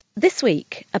This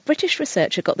week, a British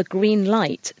researcher got the green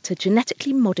light to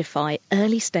genetically modify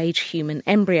early-stage human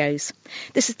embryos.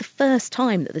 This is the first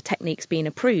time that the technique's been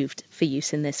approved for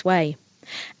use in this way.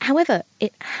 However,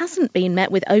 it hasn't been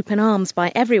met with open arms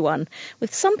by everyone,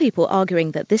 with some people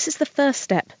arguing that this is the first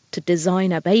step to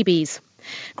designer babies.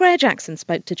 Graihagh Jackson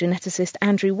spoke to geneticist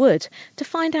Andrew Wood to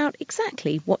find out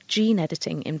exactly what gene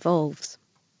editing involves.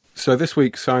 So this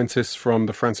week, scientists from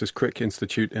the Francis Crick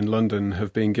Institute in London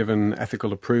have been given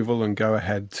ethical approval and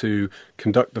go-ahead to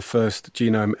conduct the first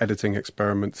genome editing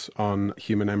experiments on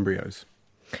human embryos.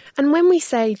 And when we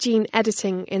say gene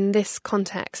editing in this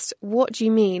context, what do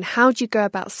you mean? How do you go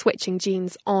about switching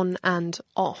genes on and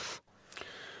off?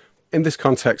 In this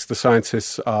context, the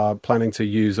scientists are planning to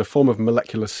use a form of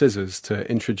molecular scissors to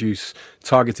introduce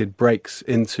targeted breaks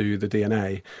into the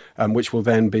DNA, which will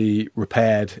then be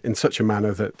repaired in such a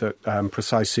manner that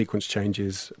precise sequence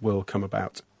changes will come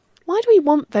about. Why do we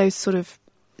want those sort of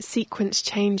sequence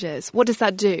changes? What does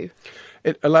that do?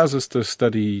 It allows us to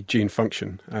study gene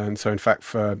function. And so, in fact,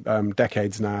 for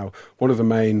decades now, one of the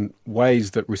main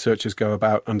ways that researchers go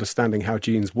about understanding how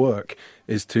genes work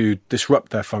is to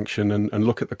disrupt their function and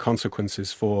look at the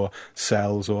consequences for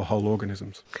cells or whole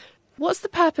organisms. What's the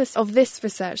purpose of this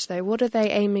research, though? What are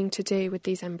they aiming to do with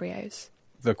these embryos?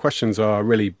 The questions are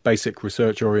really basic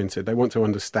research oriented. They want to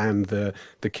understand the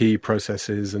key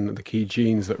processes and the key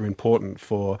genes that are important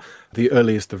for the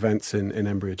earliest events in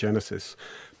embryogenesis.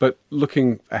 But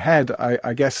looking ahead,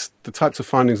 I guess the types of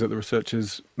findings that the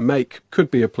researchers make could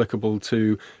be applicable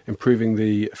to improving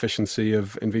the efficiency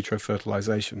of in vitro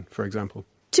fertilization, for example.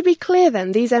 To be clear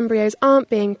then, these embryos aren't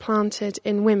being planted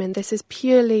in women. This is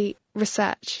purely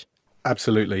research.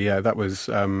 Absolutely, yeah. That was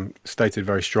stated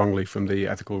very strongly from the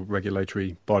ethical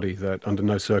regulatory body that under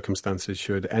no circumstances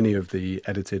should any of the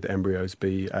edited embryos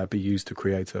be used to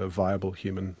create a viable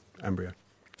human embryo.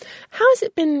 How has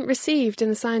it been received in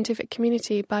the scientific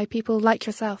community by people like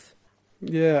yourself?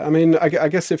 Yeah, I mean, I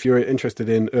guess if you're interested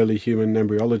in early human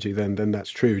embryology, then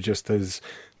that's true, just as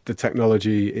the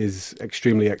technology is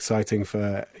extremely exciting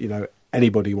for,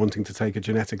 anybody wanting to take a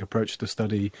genetic approach to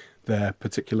study their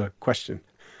particular question.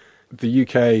 The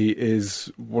UK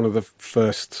is one of the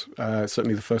first,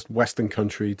 certainly the first Western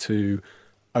country to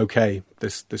okay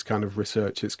this kind of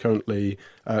research. It's currently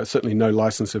certainly no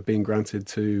license have been granted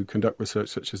to conduct research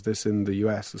such as this in the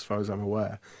US, as far as I'm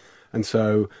aware. And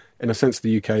so, in a sense,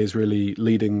 the UK is really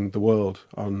leading the world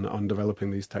on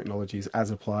developing these technologies as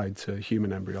applied to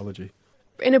human embryology.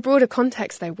 In a broader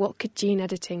context, though, what could gene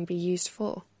editing be used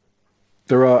for?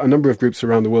 There are a number of groups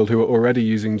around the world who are already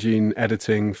using gene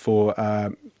editing for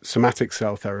somatic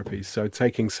cell therapies, so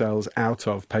taking cells out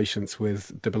of patients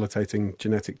with debilitating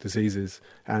genetic diseases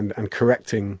and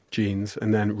correcting genes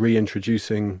and then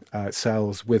reintroducing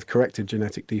cells with corrected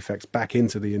genetic defects back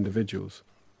into the individuals.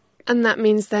 And that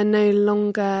means they're no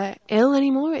longer ill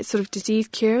anymore? It's sort of disease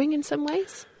curing in some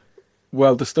ways?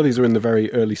 Well, the studies are in the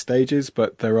very early stages,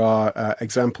 but there are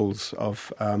examples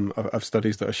of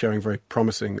studies that are showing very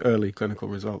promising early clinical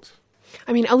results.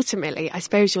 I mean, ultimately, I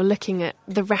suppose you're looking at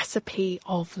the recipe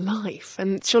of life,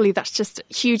 and surely that's just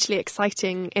hugely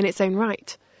exciting in its own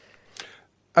right.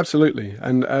 Absolutely,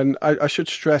 and I should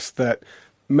stress that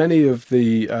many of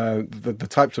the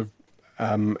types of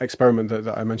experiment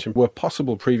that I mentioned were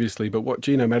possible previously, but what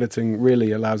genome editing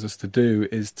really allows us to do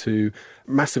is to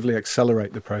massively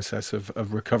accelerate the process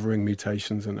of recovering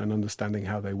mutations and understanding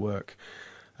how they work,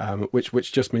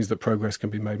 which just means that progress can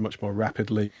be made much more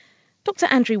rapidly. Dr.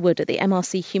 Andrew Wood at the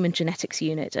MRC Human Genetics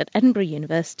Unit at Edinburgh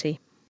University.